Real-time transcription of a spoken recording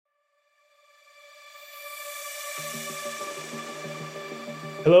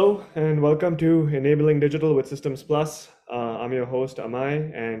Hello and welcome to Enabling Digital with Systems Plus. I'm your host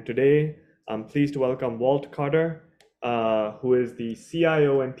Amay, and today I'm pleased to welcome Walt Carter, who is the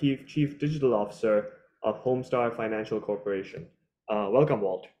CIO and Chief Digital Officer of Homestar Financial Corporation. Welcome,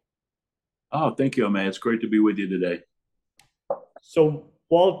 Walt. Oh, thank you, Amay. It's great to be with you today. So,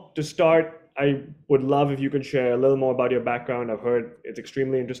 Walt, to start, I would love if you could share a little more about your background. I've heard it's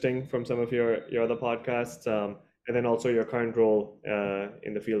extremely interesting from some of your other podcasts, and then also your current role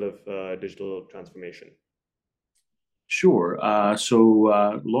in the field of digital transformation. Sure.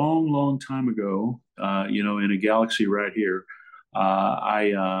 Long, long time ago, in a galaxy right here,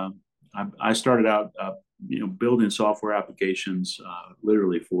 I started out, building software applications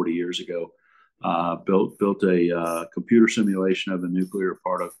literally 40 years ago. Built a computer simulation of a nuclear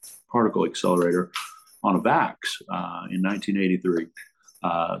particle accelerator on a VAX in 1983.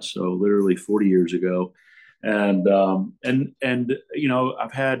 So literally 40 years ago. I've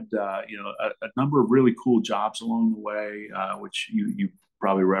had a number of really cool jobs along the way, which you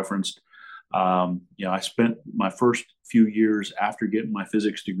probably referenced. I spent my first few years after getting my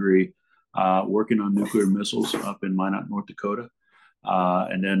physics degree working on nuclear missiles up in Minot, North Dakota.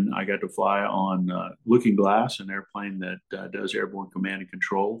 And then I got to fly on Looking Glass, an airplane that does airborne command and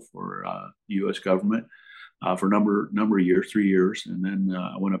control for the U.S. government for a number of years, 3 years. And then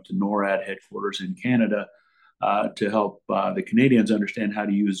I went up to NORAD headquarters in Canada to help the Canadians understand how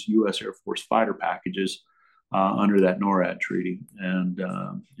to use U.S. Air Force fighter packages under that NORAD treaty. And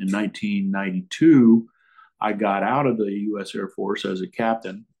in 1992, I got out of the U.S. Air Force as a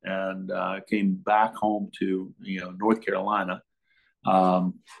captain and came back home to North Carolina.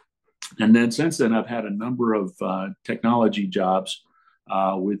 Um, and then since then, I've had a number of technology jobs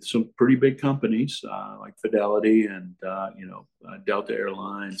with some pretty big companies like Fidelity and Delta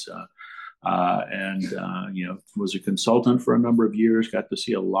Airlines. Was a consultant for a number of years. Got to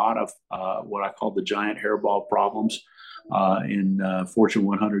see a lot of what I call the giant hairball problems in Fortune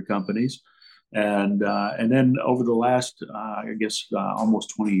 100 companies, and then over the last,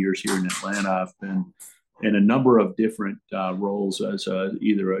 almost 20 years here in Atlanta, I've been in a number of different roles as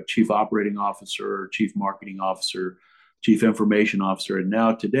either a chief operating officer, chief marketing officer, chief information officer, and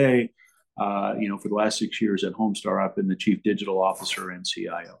now today, for the last 6 years at Homestar, I've been the chief digital officer and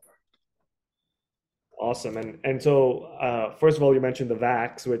CIO. Awesome. And so, first of all, you mentioned the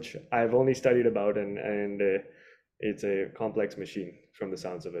VAX, which I've only studied about, and it's a complex machine from the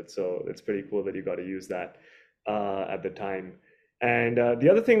sounds of it. So it's pretty cool that you got to use that at the time. And the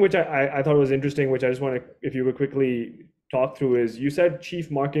other thing which I thought was interesting, which I just want to, if you could quickly talk through, is you said chief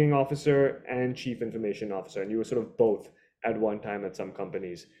marketing officer and chief information officer, and you were sort of both at one time at some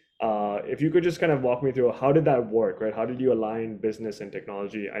companies. If you could just kind of walk me through how did that work, right? How did you align business and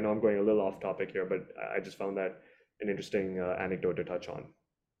technology? I know I'm going a little off topic here, but I just found that an interesting anecdote to touch on.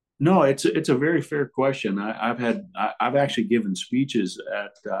 No, it's a very fair question. I've actually given speeches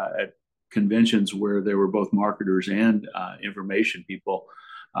at conventions where there were both marketers and information people,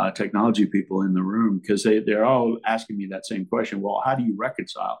 technology people in the room, because they're all asking me that same question. Well, how do you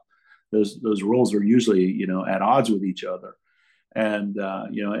reconcile those roles? Are usually at odds with each other, and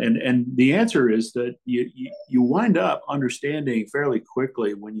the answer is that you wind up understanding fairly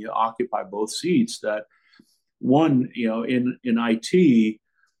quickly when you occupy both seats that one, in IT,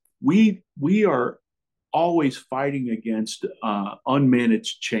 we are always fighting against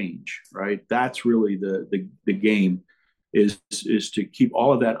unmanaged change, right? That's really the game is to keep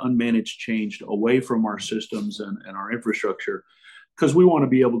all of that unmanaged change away from our systems and our infrastructure, because we want to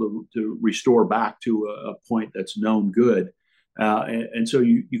be able to restore back to a point that's known good. And so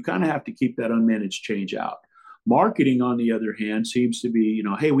you kind of have to keep that unmanaged change out. Marketing, on the other hand, seems to be,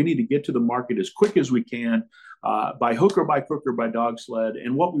 hey, we need to get to the market as quick as we can, by hook or by crook or by dog sled.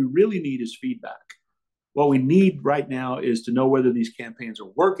 And what we really need is feedback. What we need right now is to know whether these campaigns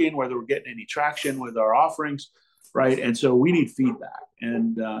are working, whether we're getting any traction with our offerings, right? And so we need feedback.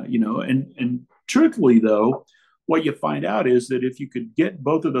 And truthfully, though, what you find out is that if you could get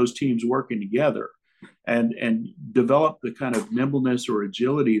both of those teams working together and develop the kind of nimbleness or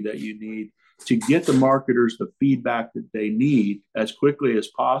agility that you need to get the marketers the feedback that they need as quickly as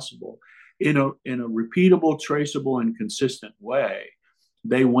possible in a repeatable, traceable, and consistent way,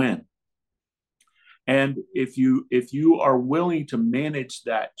 they win. And if you are willing to manage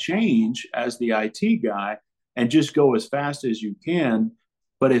that change as the IT guy and just go as fast as you can,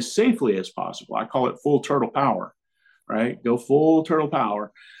 but as safely as possible, I call it full turtle power, right? Go full turtle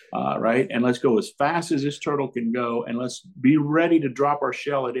power, right? And let's go as fast as this turtle can go, and let's be ready to drop our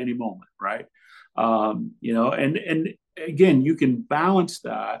shell at any moment, right? And again, you can balance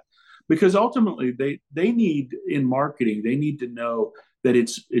that because ultimately they need in marketing, they need to know that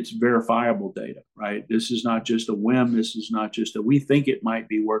it's verifiable data, right? This is not just a whim. This is not just a we think it might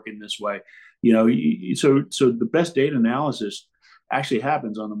be working this way. So the best data analysis actually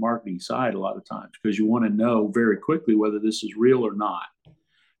happens on the marketing side a lot of times because you want to know very quickly whether this is real or not.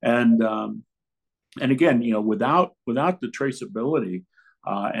 And again, without the traceability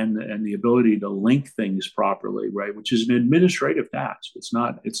and the ability to link things properly, right, which is an administrative task. It's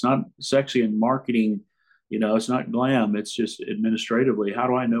not sexy in marketing. It's not glam. It's just administratively. How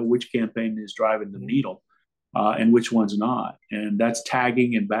do I know which campaign is driving the needle and which one's not? And that's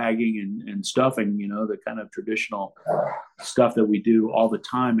tagging and bagging and stuffing. The kind of traditional stuff that we do all the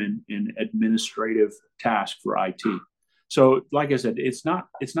time in administrative tasks for IT. So, like I said, it's not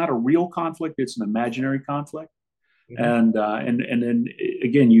a real conflict. It's an imaginary conflict. Mm-hmm. And then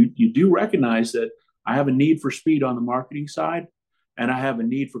again, you do recognize that I have a need for speed on the marketing side, and I have a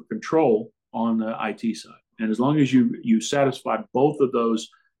need for control on the IT side. And as long as you satisfy both of those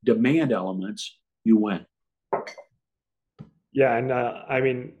demand elements, you win. Yeah, and I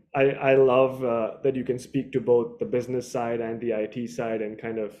mean, I love that you can speak to both the business side and the IT side and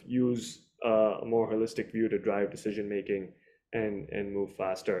kind of use a more holistic view to drive decision making and move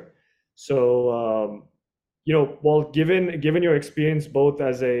faster. So, well, given your experience both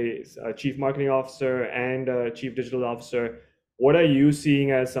as a chief marketing officer and a chief digital officer, what are you seeing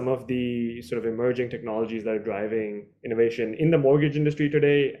as some of the sort of emerging technologies that are driving innovation in the mortgage industry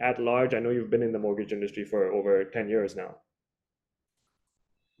today at large? I know you've been in the mortgage industry for over 10 years now.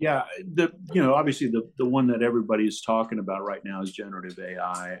 Yeah, obviously the one that everybody's talking about right now is generative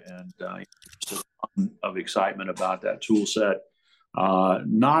AI, and just a ton of excitement about that tool set.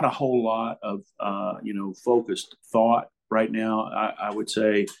 Not a whole lot of focused thought right now. I would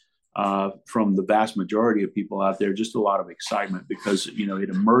say from the vast majority of people out there, just a lot of excitement because it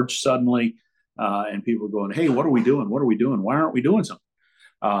emerged suddenly, and people are going, "Hey, what are we doing? What are we doing? Why aren't we doing something?"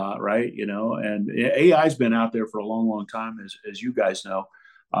 Right? And AI's been out there for a long, long time, as you guys know.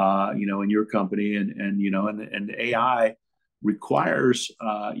 In your company, and AI requires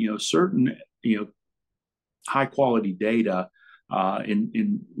certain high quality data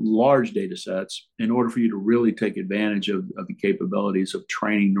in large data sets in order for you to really take advantage of the capabilities of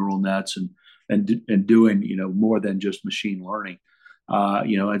training neural nets and doing more than just machine learning.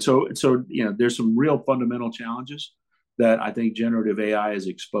 And so there's some real fundamental challenges that I think generative AI is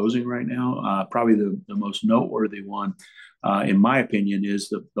exposing right now. Probably the most noteworthy one, in my opinion, is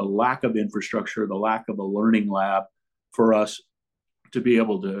the lack of infrastructure, the lack of a learning lab for us to be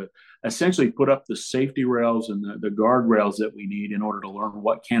able to essentially put up the safety rails and the guardrails that we need in order to learn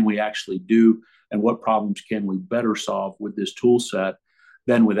what can we actually do and what problems can we better solve with this tool set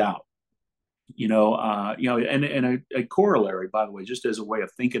than without. And a corollary, by the way, just as a way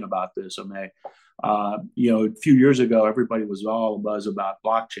of thinking about this, a few years ago, everybody was all buzz about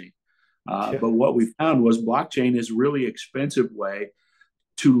blockchain. But what we found was blockchain is a really expensive way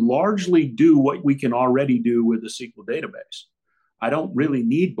to largely do what we can already do with the SQL database. I don't really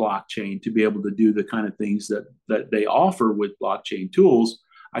need blockchain to be able to do the kind of things that they offer with blockchain tools.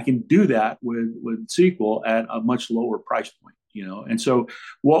 I can do that with SQL at a much lower price point. And so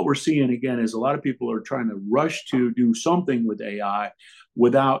what we're seeing again is a lot of people are trying to rush to do something with AI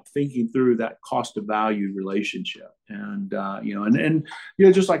without thinking through that cost of value relationship. And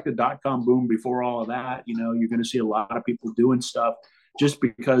just like the dot-com boom before all of that, you're going to see a lot of people doing stuff just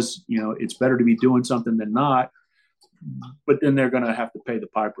because it's better to be doing something than not. But then they're going to have to pay the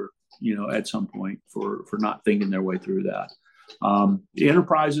piper, at some point for not thinking their way through that. The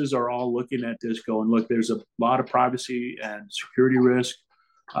enterprises are all looking at this going, look, there's a lot of privacy and security risk.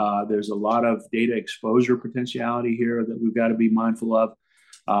 There's a lot of data exposure potentiality here that we've got to be mindful of.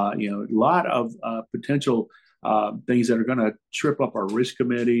 A lot of potential things that are going to trip up our risk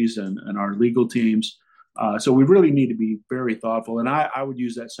committees and our legal teams. So we really need to be very thoughtful. And I would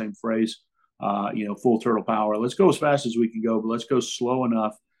use that same phrase, full turtle power. Let's go as fast as we can go, but let's go slow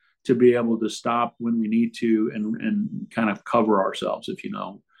enough to be able to stop when we need to and kind of cover ourselves, if you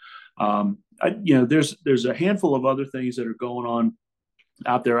know. There's a handful of other things that are going on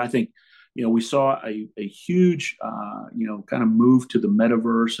out there. I think, we saw a huge, kind of move to the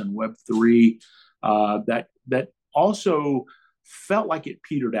metaverse and Web3 that also felt like it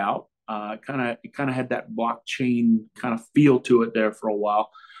petered out. It kind of had that blockchain kind of feel to it there for a while.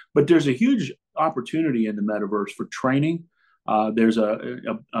 But there's a huge opportunity in the metaverse for training. There's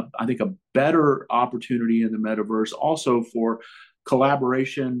I think a better opportunity in the metaverse also for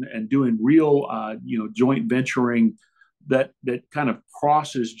collaboration and doing real, joint venturing that kind of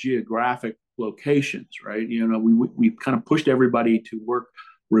crosses geographic locations, right? We kind of pushed everybody to work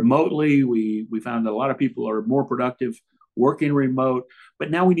remotely. We found that a lot of people are more productive working remote,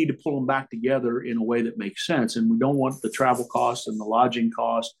 but now we need to pull them back together in a way that makes sense. And we don't want the travel costs and the lodging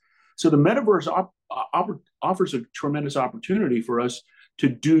costs. So the metaverse offers a tremendous opportunity for us to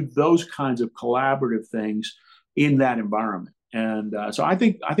do those kinds of collaborative things in that environment. And so I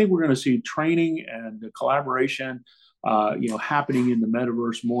think we're going to see training and collaboration, happening in the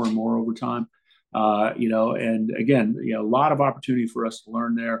metaverse more and more over time. And again, a lot of opportunity for us to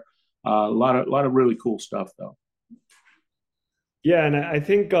learn there. A lot of really cool stuff though. Yeah, and I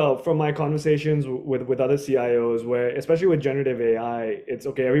think from my conversations with other CIOs, where especially with generative AI, it's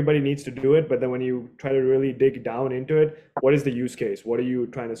okay, everybody needs to do it, but then when you try to really dig down into it, what is the use case? What are you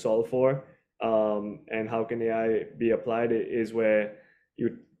trying to solve for? And how can AI be applied is where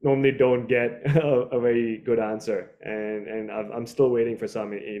you normally don't get a very good answer. And I'm still waiting for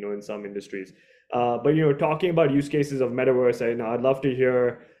some, in some industries. But talking about use cases of metaverse, I'd love to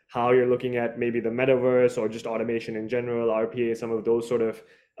hear how you're looking at maybe the metaverse or just automation in general, RPA, some of those sort of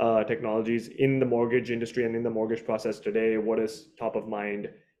technologies in the mortgage industry and in the mortgage process today. What is top of mind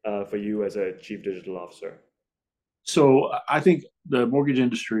for you as a chief digital officer? So I think the mortgage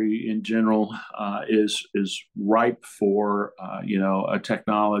industry in general is ripe for a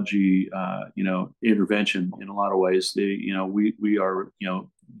technology intervention in a lot of ways. We are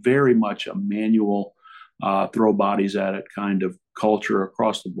very much a manual throw bodies at it kind of culture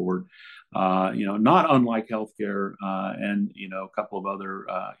across the board. Not unlike healthcare and a couple of other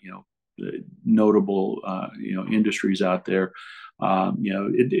notable industries out there.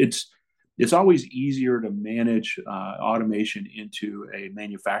 It's always easier to manage automation into a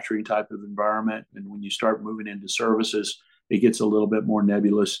manufacturing type of environment, and when you start moving into services, it gets a little bit more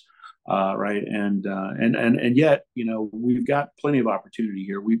nebulous, right? And yet, we've got plenty of opportunity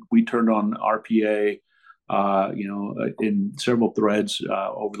here. We turned on RPA, in several threads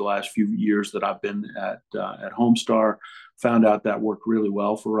over the last few years that I've been at Homestar. Found out that worked really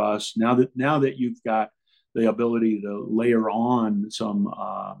well for us. Now that you've got the ability to layer on some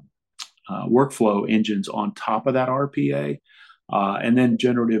workflow engines on top of that RPA, and then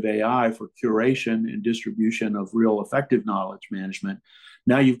generative AI for curation and distribution of real effective knowledge management.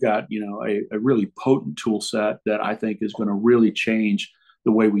 Now you've got a really potent tool set that I think is going to really change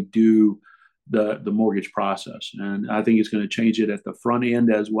the way we do the mortgage process, and I think it's going to change it at the front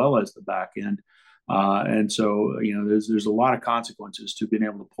end as well as the back end. And so there's a lot of consequences to being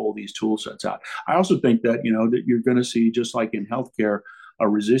able to pull these tool sets out. I also think that that you're going to see, just like in healthcare, a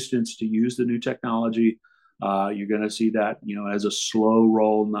resistance to use the new technology. You're going to see that as a slow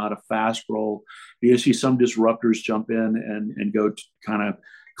roll, not a fast roll. You're going to see some disruptors jump in and go to kind of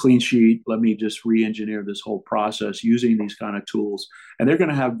clean sheet. Let me just re-engineer this whole process using these kind of tools, and they're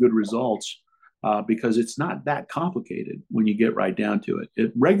going to have good results because it's not that complicated when you get right down to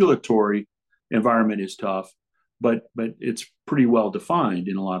it. Regulatory environment is tough, but it's pretty well defined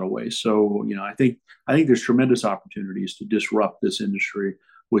in a lot of ways. So I think there's tremendous opportunities to disrupt this industry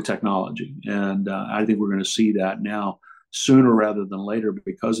with technology, and I think we're going to see that now sooner rather than later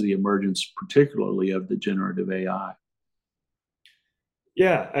because of the emergence, particularly of the generative AI.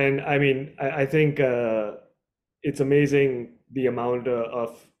 Yeah, and I mean, I think it's amazing the amount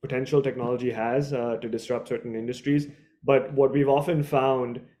of potential technology has to disrupt certain industries. But what we've often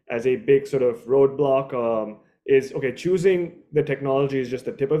found as a big sort of roadblock is, okay, choosing the technology is just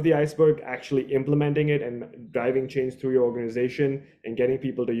the tip of the iceberg. Actually implementing it and driving change through your organization and getting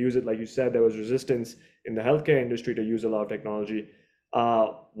people to use it, like you said, there was resistance in the healthcare industry to use a lot of technology.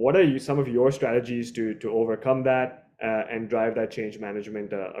 What are some of your strategies to overcome that and drive that change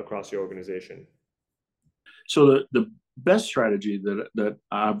management across your organization? So the best strategy that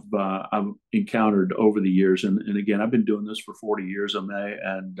I've encountered over the years, and again, I've been doing this for 40 years, and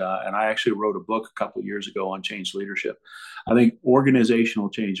I actually wrote a book a couple of years ago on change leadership. I think organizational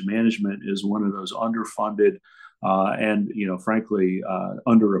change management is one of those underfunded and frankly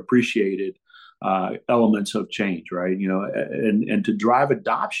underappreciated elements of change, right? And to drive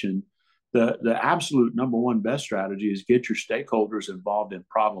adoption, the absolute number one best strategy is get your stakeholders involved in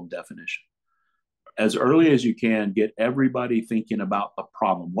problem definition. As early as you can, get everybody thinking about the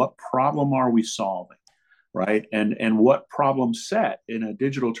problem. What problem are we solving, right? And what problem set in a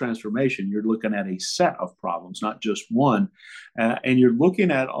digital transformation, you're looking at a set of problems, not just one. And you're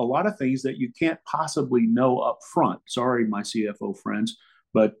looking at a lot of things that you can't possibly know up front. Sorry, my CFO friends,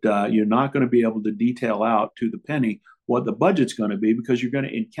 but you're not going to be able to detail out to the penny what the budget's going to be because you're going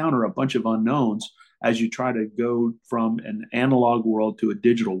to encounter a bunch of unknowns as you try to go from an analog world to a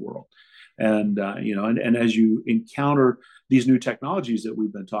digital world. And as you encounter these new technologies that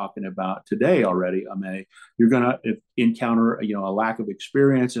we've been talking about today already, Ame, you're going to encounter, a lack of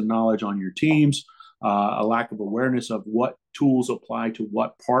experience and knowledge on your teams, a lack of awareness of what tools apply to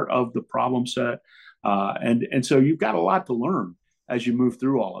what part of the problem set. And so you've got a lot to learn as you move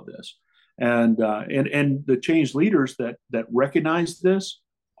through all of this. And the change leaders that recognize this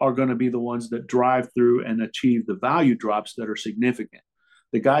are going to be the ones that drive through and achieve the value drops that are significant.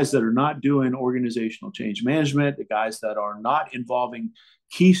 The guys that are not doing organizational change management, the guys that are not involving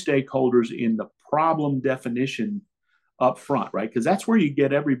key stakeholders in the problem definition up front, right? Because that's where you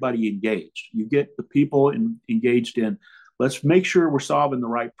get everybody engaged. You get the people engaged in, let's make sure we're solving the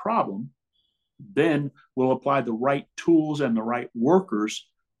right problem. Then we'll apply the right tools and the right workers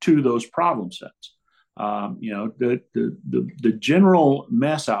to those problem sets. The general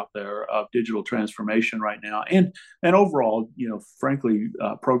mess out there of digital transformation right now, and overall, frankly,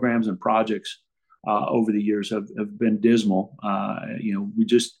 programs and projects over the years have been dismal.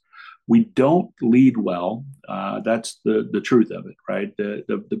 We don't lead well. That's the truth of it, right?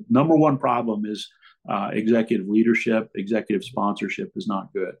 The number one problem is executive leadership, executive sponsorship is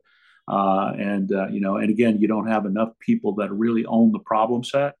not good. And again, you don't have enough people that really own the problem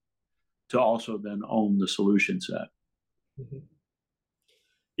set to also then own the solution set. Mm-hmm.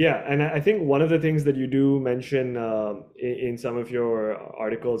 Yeah, and I think one of the things that you do mention in some of your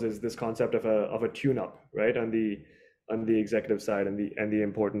articles is this concept of a tune-up, right, on the executive side, and the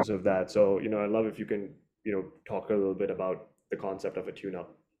importance of that. So, I'd love if you can, talk a little bit about the concept of a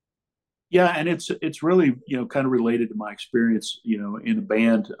tune-up. Yeah, and it's really kind of related to my experience in a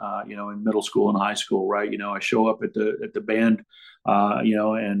band in middle school and high school, right? I show up at the band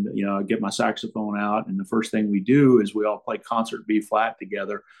and I get my saxophone out, and the first thing we do is we all play concert B flat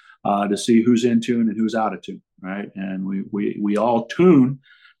together to see who's in tune and who's out of tune, right? And we all tune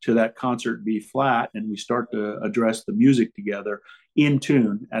to that concert B flat, and we start to address the music together in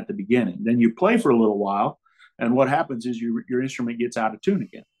tune at the beginning. Then you play for a little while. And what happens is your instrument gets out of tune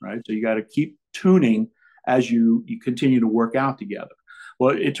again, right? So you got to keep tuning as you continue to work out together.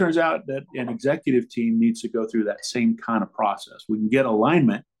 Well, it turns out that an executive team needs to go through that same kind of process. We can get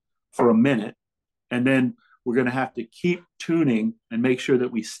alignment for a minute, and then we're going to have to keep tuning and make sure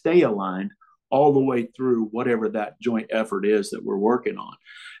that we stay aligned all the way through whatever that joint effort is that we're working on.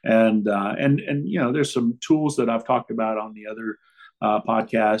 And there's some tools that I've talked about on the other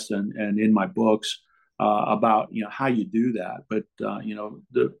podcasts and in my books about how you do that. But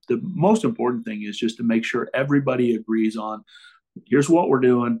the most important thing is just to make sure everybody agrees on, here's what we're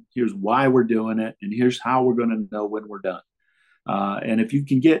doing, here's why we're doing it, and here's how we're going to know when we're done. And if you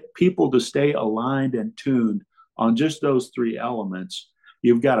can get people to stay aligned and tuned on just those three elements,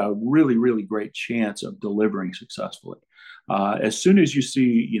 you've got a really, really great chance of delivering successfully. As soon as you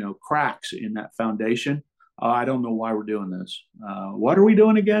see cracks in that foundation, I don't know why we're doing this. What are we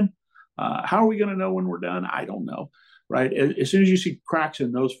doing again? How are we going to know when we're done? I don't know, right? As soon as you see cracks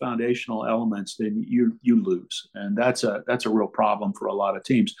in those foundational elements, then you lose, and that's a real problem for a lot of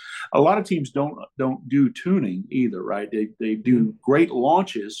teams. A lot of teams don't do tuning either, right? They do great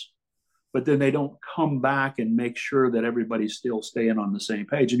launches, but then they don't come back and make sure that everybody's still staying on the same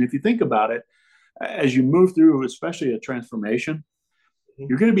page. And if you think about it, as you move through, especially a transformation,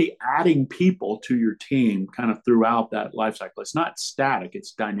 you're going to be adding people to your team kind of throughout that life cycle. It's not static,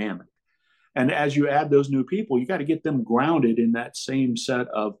 it's dynamic. And as you add those new people, you got to get them grounded in that same set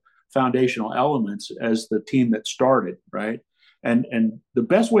of foundational elements as the team that started, right? And the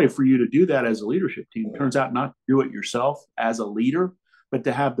best way for you to do that as a leadership team turns out not to do it yourself as a leader, but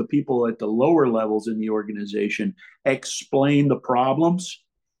to have the people at the lower levels in the organization explain the problems,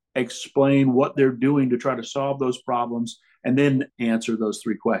 explain what they're doing to try to solve those problems, and then answer those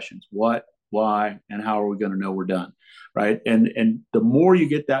three questions: what, why, and how are we going to know we're done, right? And the more you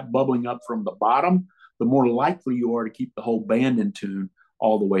get that bubbling up from the bottom, the more likely you are to keep the whole band in tune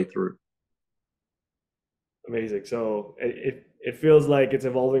all the way through. Amazing. So it feels like it's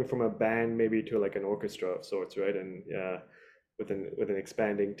evolving from a band maybe to like an orchestra of sorts, right? And with an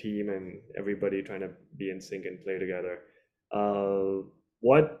expanding team and everybody trying to be in sync and play together.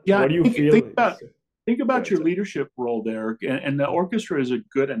 What do you feel? Think about your leadership role there, and the orchestra is a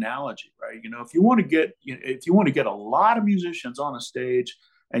good analogy, right? If you want to get a lot of musicians on a stage,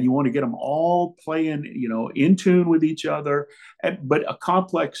 and you want to get them all playing, in tune with each other, but a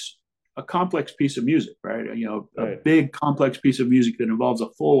complex piece of music, right? A big complex piece of music that involves a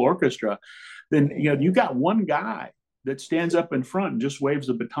full orchestra, then you got one guy that stands up in front and just waves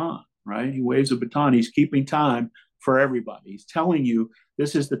a baton, right? He waves a baton. He's keeping time for everybody. He's telling you,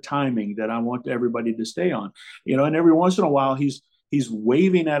 this is the timing that I want everybody to stay on, and every once in a while he's he's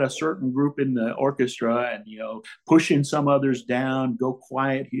waving at a certain group in the orchestra and, pushing some others down, go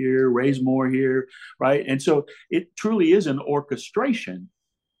quiet here, raise more here, right? And so it truly is an orchestration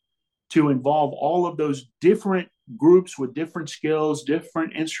to involve all of those different groups with different skills,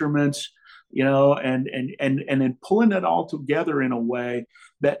 different instruments, and then pulling it all together in a way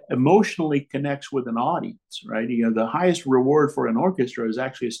that emotionally connects with an audience, right? The highest reward for an orchestra is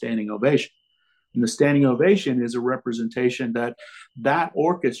actually a standing ovation. And the standing ovation is a representation that that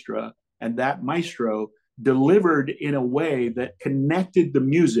orchestra and that maestro delivered in a way that connected the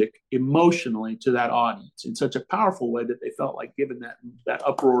music emotionally to that audience in such a powerful way that they felt like giving that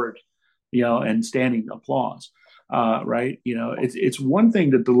uproar, and standing applause. Right? It's one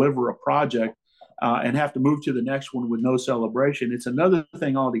thing to deliver a project and have to move to the next one with no celebration. It's another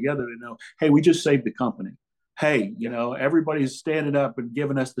thing altogether to know, hey, we just saved the company. Hey, everybody's standing up and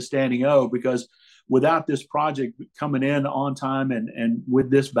giving us the standing O, because without this project coming in on time and with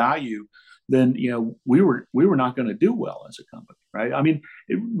this value, then we were not going to do well as a company, right? I mean,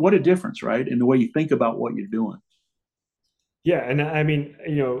 what a difference, right, in the way you think about what you're doing. Yeah, and I mean,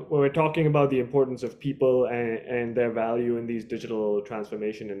 when we're talking about the importance of people and their value in these digital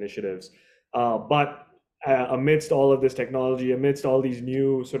transformation initiatives, but amidst all of this technology, amidst all these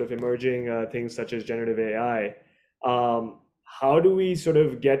new sort of emerging things such as generative AI, how do we sort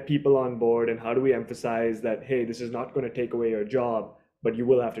of get people on board, and how do we emphasize that, hey, this is not going to take away your job, but you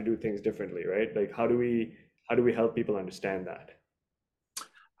will have to do things differently, right? Like, how do we help people understand that?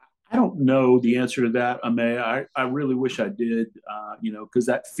 I don't know the answer to that, Amay. I really wish I did, because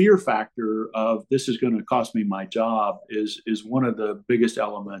that fear factor of this is going to cost me my job is one of the biggest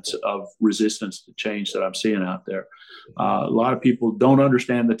elements of resistance to change that I'm seeing out there. A lot of people don't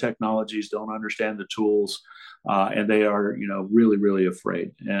understand the technologies, don't understand the tools, and they are, really, really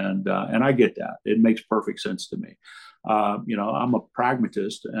afraid. And I get that. It makes perfect sense to me. I'm a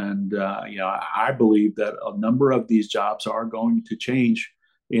pragmatist, and I believe that a number of these jobs are going to change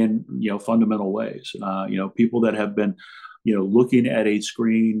in fundamental ways. People that have been looking at a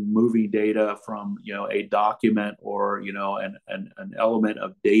screen, moving data from a document or an element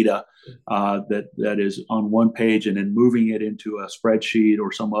of data that is on one page and then moving it into a spreadsheet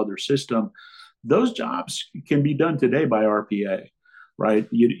or some other system. Those jobs can be done today by RPA, right?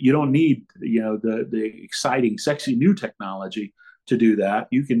 You don't need the exciting, sexy new technology to do that.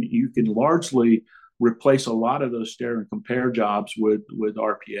 You can largely replace a lot of those stare and compare jobs with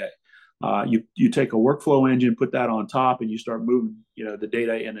RPA. You take a workflow engine, put that on top, and you start moving the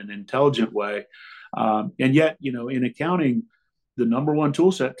data in an intelligent way. And yet, in accounting, the number one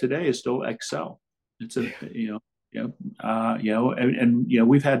tool set today is still Excel. It's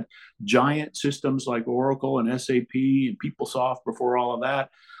we've had giant systems like Oracle and SAP and PeopleSoft before all of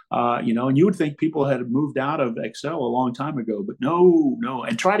that. And you would think people had moved out of Excel a long time ago, but no,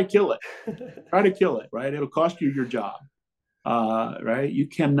 and try to kill it. Try to kill it, right? It'll cost you your job, right? You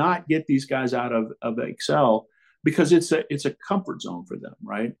cannot get these guys out of Excel because it's a comfort zone for them,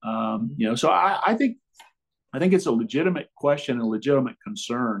 right? So I think it's a legitimate question, a legitimate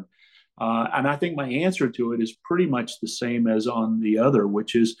concern. And I think my answer to it is pretty much the same as on the other,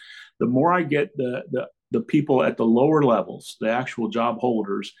 which is the more I get the people at the lower levels, the actual job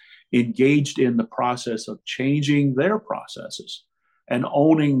holders, engaged in the process of changing their processes and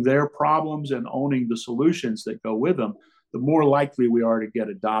owning their problems and owning the solutions that go with them, the more likely we are to get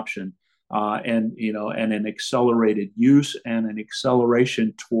adoption and an accelerated use and an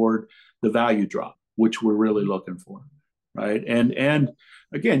acceleration toward the value drop, which we're really looking for, right? And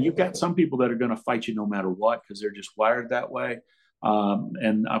again, you've got some people that are going to fight you no matter what because they're just wired that way.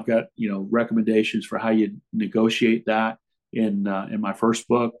 And I've got recommendations for how you negotiate that in my first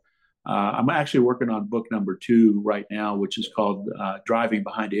book. I'm actually working on book number 2 right now, which is called Driving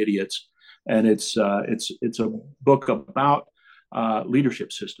Behind Idiots, and it's a book about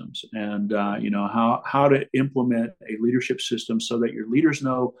leadership systems and how to implement a leadership system so that your leaders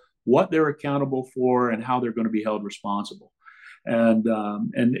know what they're accountable for and how they're going to be held responsible. And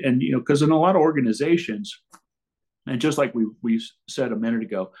because in a lot of organizations, and just like we said a minute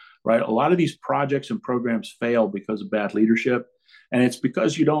ago, right, a lot of these projects and programs fail because of bad leadership, and it's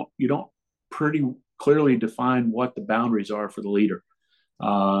because you don't pretty clearly define what the boundaries are for the leader,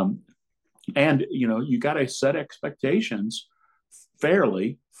 and you got to set expectations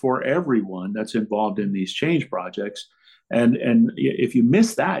fairly for everyone that's involved in these change projects, and if you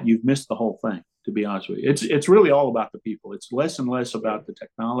miss that, you've missed the whole thing. To be honest with you, it's really all about the people. It's less and less about the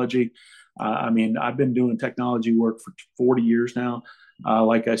technology. I've been doing technology work for 40 years now,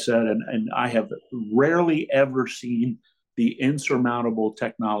 like I said, and I have rarely ever seen the insurmountable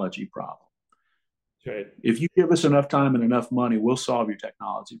technology problem. Right. If you give us enough time and enough money, we'll solve your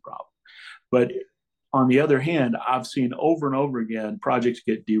technology problem. But on the other hand, I've seen over and over again projects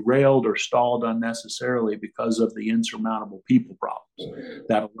get derailed or stalled unnecessarily because of the insurmountable people problems,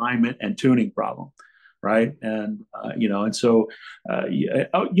 that alignment and tuning problem, right? And and so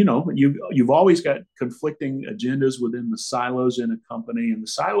you've always got conflicting agendas within the silos in a company, and the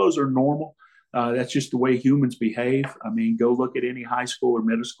silos are normal. That's just the way humans behave. I mean, go look at any high school or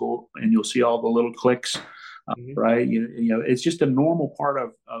middle school, and you'll see all the little cliques, Mhm. right? It's just a normal part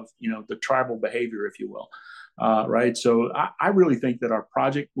of the tribal behavior, if you will, right? So I really think that our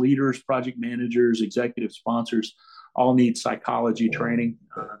project leaders, project managers, executive sponsors all need psychology training.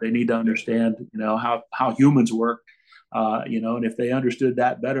 They need to understand, how humans work. And if they understood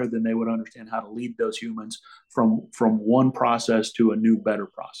that better, then they would understand how to lead those humans from one process to a new, better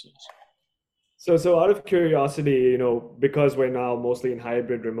process. So out of curiosity, because we're now mostly in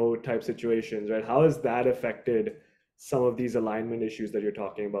hybrid remote type situations, right? How has that affected some of these alignment issues that you're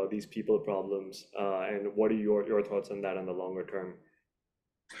talking about, these people problems? And what are your thoughts on that on the longer term?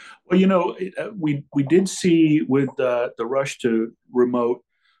 Well, we did see with the rush to remote,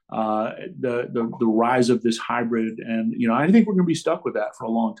 the rise of this hybrid, and I think we're going to be stuck with that for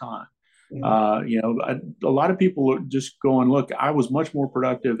a long time. A lot of people are just going, look, I was much more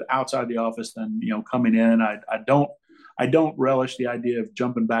productive outside the office than coming in. I don't relish the idea of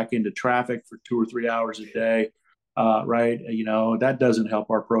jumping back into traffic for 2 or 3 hours a day. Right? That doesn't help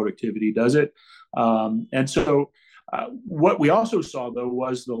our productivity, does it? And so what we also saw though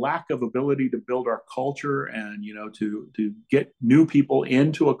was the lack of ability to build our culture, and to get new people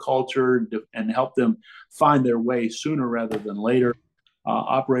into a culture and help them find their way sooner rather than later.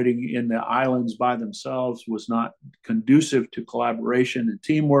 Operating in the islands by themselves was not conducive to collaboration and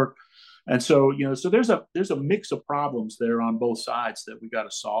teamwork. And so, so there's a mix of problems there on both sides that we got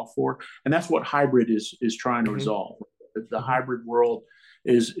to solve for, and that's what hybrid is trying to Hmm. resolve. The Hmm. hybrid world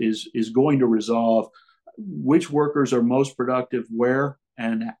is going to resolve which workers are most productive where,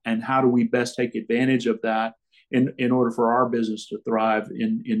 and how do we best take advantage of that in order for our business to thrive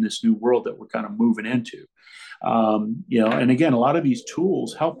in this new world that we're kind of moving into. And again, a lot of these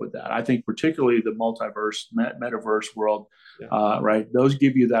tools help with that. I think particularly the multiverse, metaverse world, Yeah. right? Those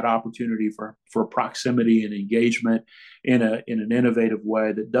give you that opportunity for proximity and engagement in an innovative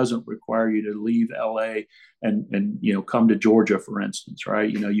way that doesn't require you to leave LA and come to Georgia, for instance, right?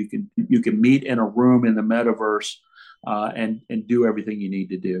 You can meet in a room in the metaverse. And do everything you need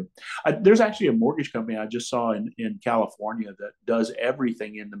to do. There's actually a mortgage company I just saw in California that does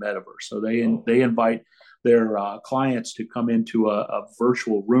everything in the metaverse. So Oh. they invite their clients to come into a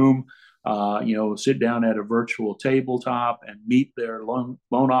virtual room, sit down at a virtual tabletop and meet their loan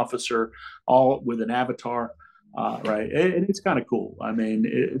officer, all with an avatar. Right, and it's kind of cool. I mean,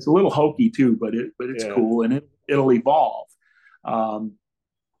 it's a little hokey too, but it's Yeah. cool, and it'll evolve. Um,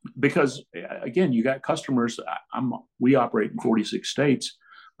 because again, you got customers. We operate in 46 states,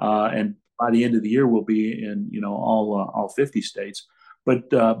 Yeah. and by the end of the year, we'll be in all 50 states. But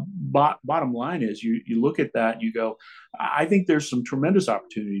bottom line is, you look at that and you go, I think there's some tremendous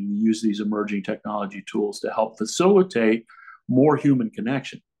opportunity to use these emerging technology tools to help facilitate more human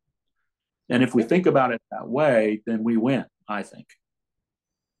connection. And if we Yeah. think about it that way, then we win, I think.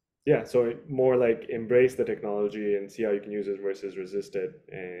 Yeah, so more like embrace the technology and see how you can use it versus resist it,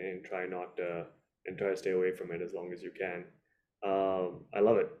 and try not to and try to stay away from it as long as you can. I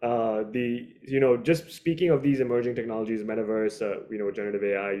love it. Just speaking of these emerging technologies, metaverse, generative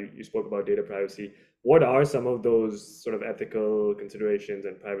AI, you spoke about data privacy. What are some of those sort of ethical considerations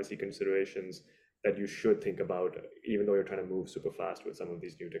and privacy considerations that you should think about, even though you're trying to move super fast with some of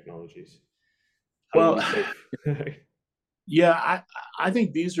these new technologies? How to Well, be safe? yeah, I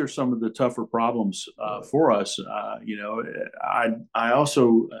think these are some of the tougher problems for us. I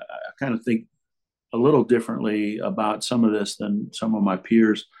also kind of think a little differently about some of this than some of my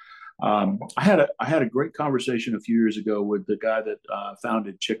peers. I had a great conversation a few years ago with the guy that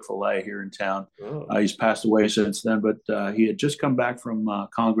founded Chick-fil-A here in town. Oh. He's passed away since then, but he had just come back from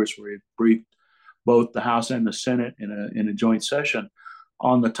Congress where he briefed both the House and the Senate in a joint session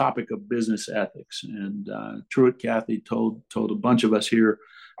on the topic of business ethics. And Truett Cathy told a bunch of us here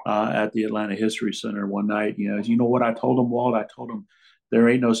at the Atlanta History Center one night, you know what I told him, Walt? I told him there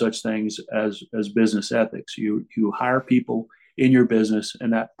ain't no such things as business ethics. You hire people in your business,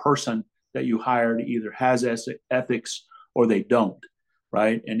 and that person that you hired either has ethics or they don't,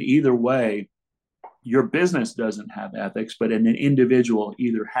 right? And either way, your business doesn't have ethics, but an individual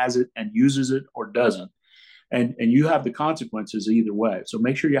either has it and uses it or doesn't. And you have the consequences either way. So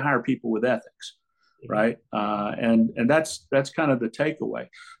make sure you hire people with ethics. Mhm. right? And that's kind of the takeaway.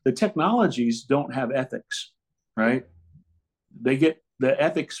 The technologies don't have ethics, right? The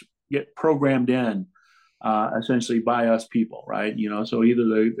ethics get programmed in essentially by us people, right? So either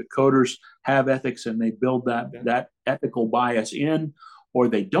the coders have ethics and they build Yeah. that ethical bias in, or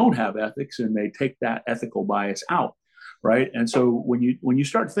they don't have ethics and they take that ethical bias out, right? And so when you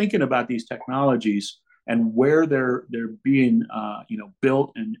start thinking about these technologies and where they're being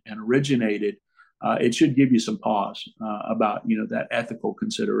built and originated, it should give you some pause about that ethical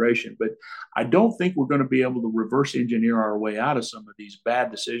consideration. But I don't think we're going to be able to reverse engineer our way out of some of these bad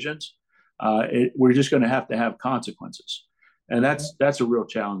decisions. We're just going to have consequences, and that's a real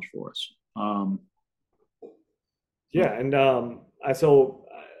challenge for us. Yeah, and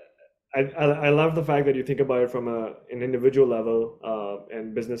I love the fact that you think about it from an individual level,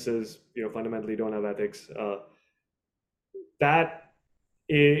 and businesses, fundamentally don't have ethics. That,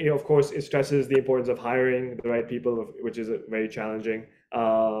 of course, it stresses the importance of hiring the right people, which is very challenging.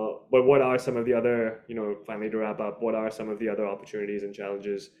 But what are some of the other, finally to wrap up, what are some of the other opportunities and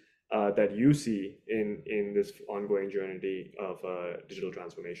challenges that you see in this ongoing journey of digital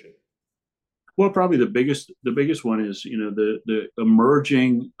transformation? Well, probably the biggest one is the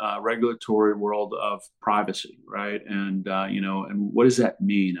emerging regulatory world of privacy, right? And what does that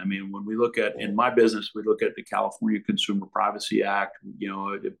mean? I mean, when we look at in my business, we look at the California Consumer Privacy Act.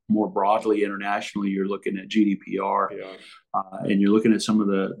 More broadly internationally, you're looking at GDPR, Yeah. and you're looking at some of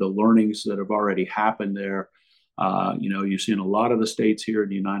the learnings that have already happened there. You're seeing a lot of the states here in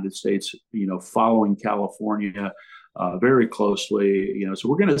the United States, following California very closely. So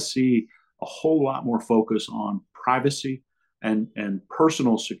we're going to see a whole lot more focus on privacy and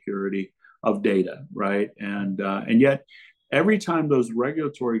personal security of data, right? And yet, every time those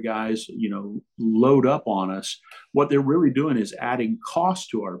regulatory guys, load up on us, what they're really doing is adding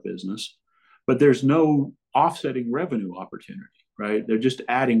cost to our business, but there's no offsetting revenue opportunity, right? They're just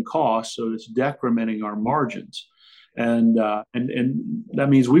adding costs, so it's decrementing our margins. And that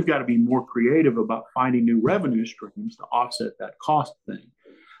means we've got to be more creative about finding new revenue streams to offset that cost thing.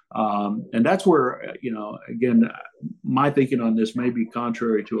 And that's where, again, my thinking on this may be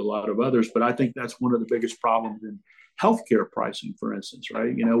contrary to a lot of others, but I think that's one of the biggest problems in healthcare pricing, for instance,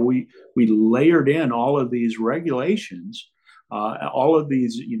 right? We layered in all of these regulations, all of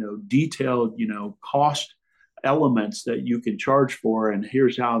these, detailed, cost elements that you can charge for, and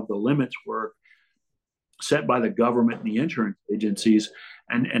here's how the limits work set by the government and the insurance agencies.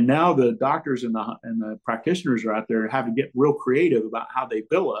 And now the doctors and the practitioners are out there having to get real creative about how they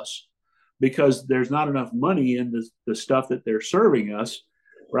bill us because there's not enough money in the stuff that they're serving us,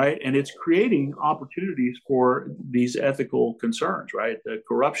 right? And it's creating opportunities for these ethical concerns, right? The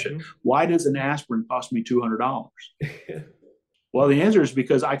corruption. Mhm. Why does an aspirin cost me $200? Well, the answer is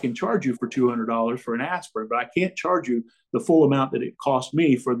because I can charge you for $200 for an aspirin, but I can't charge you the full amount that it cost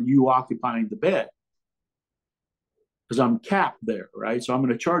me for you occupying the bed because I'm capped there, right? So I'm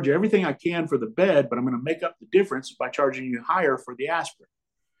going to charge you everything I can for the bed, but I'm going to make up the difference by charging you higher for the aspirin.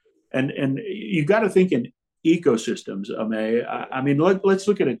 And you've got to think in ecosystems, Amay. I mean, let's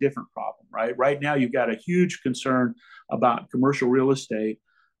look at a different problem, right? Right now, you've got a huge concern about commercial real estate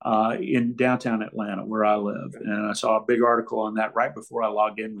in downtown Atlanta, where I live, and I saw a big article on that right before I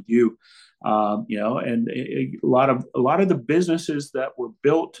logged in with you. And a lot of the businesses that were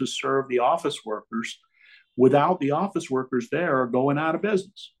built to serve the office workers without the office workers there are going out of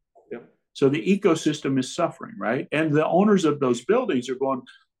business. Yeah. So the ecosystem is suffering, right? And the owners of those buildings are going,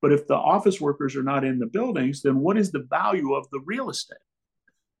 but if the office workers are not in the buildings, then what is the value of the real estate?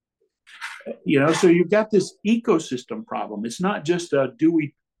 So you've got this ecosystem problem. It's not just do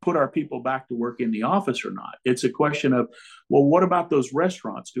we put our people back to work in the office or not? It's a question of, well, what about those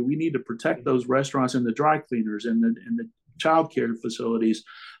restaurants? Do we need to protect those restaurants and the dry cleaners and the childcare facilities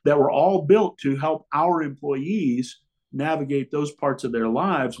that were all built to help our employees navigate those parts of their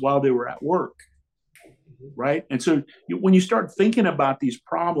lives while they were at work, right? And so when you start thinking about these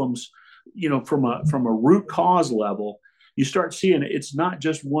problems, from a root cause level, you start seeing it's not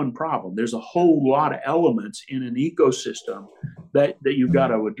just one problem. There's a whole lot of elements in an ecosystem that you've got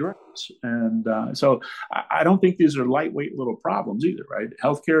to address. And so I don't think these are lightweight little problems either, right?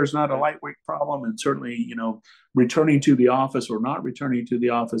 Healthcare is not a lightweight problem. And certainly, returning to the office or not returning to the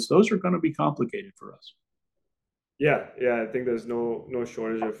office, those are going to be complicated for us. Yeah, I think there's no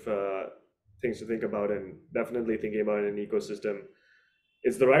shortage of things to think about, and definitely thinking about an ecosystem.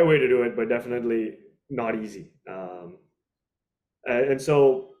 It's the right way to do it, but definitely not easy. And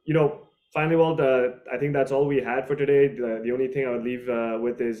so, finally, Walt, I think that's all we had for today. The only thing I would leave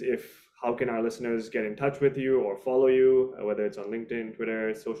with is how can our listeners get in touch with you or follow you, whether it's on LinkedIn,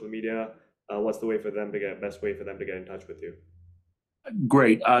 Twitter, social media? what's the way for them to best way for them to get in touch with you?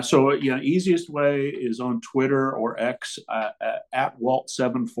 Great. So easiest way is on Twitter or X at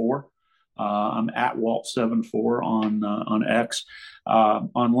Walt74. I'm at Walt74 on X. On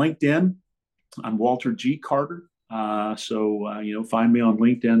LinkedIn, I'm Walter G. Carter. So find me on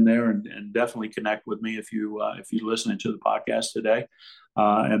LinkedIn there, and definitely connect with me if you're listening to the podcast today,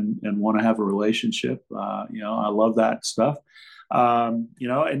 and want to have a relationship. I love that stuff. And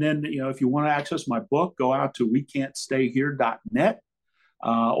then if you want to access my book, go out to wecan'tstayhere.net.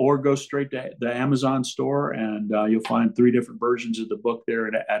 Or go straight to the Amazon store, and you'll find 3 different versions of the book there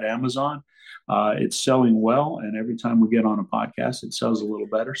at Amazon. It's selling well, and every time we get on a podcast, it sells a little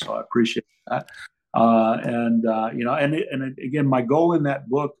better. So I appreciate that. And again, my goal in that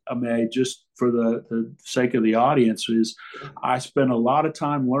book, Amay, just for the sake of the audience, is I spent a lot of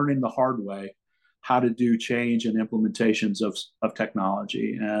time learning the hard way how to do change and implementations of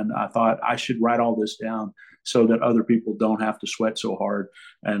technology. And I thought I should write all this down so that other people don't have to sweat so hard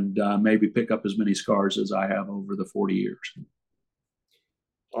and maybe pick up as many scars as I have over the 40 years.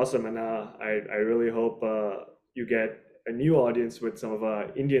 Awesome. And I really hope you get a new audience with some of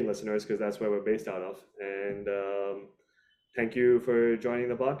our Indian listeners, because that's where we're based out of. And thank you for joining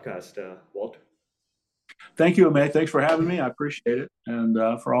the podcast, Walt. Thank you, Amay. Thanks for having me. I appreciate it. And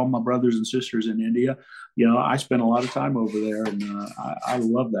for all my brothers and sisters in India, I spent a lot of time over there, and I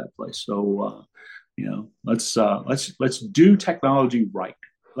love that place. So, let's do technology right.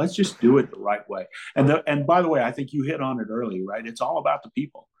 Let's just do it the right way. And by the way, I think you hit on it early, right? It's all about the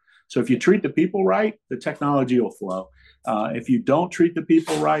people. So if you treat the people right, the technology will flow. If you don't treat the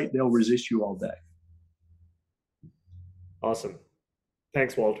people right, they'll resist you all day. Awesome.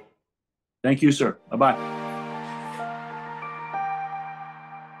 Thanks, Walt. Thank you, sir. Bye-bye.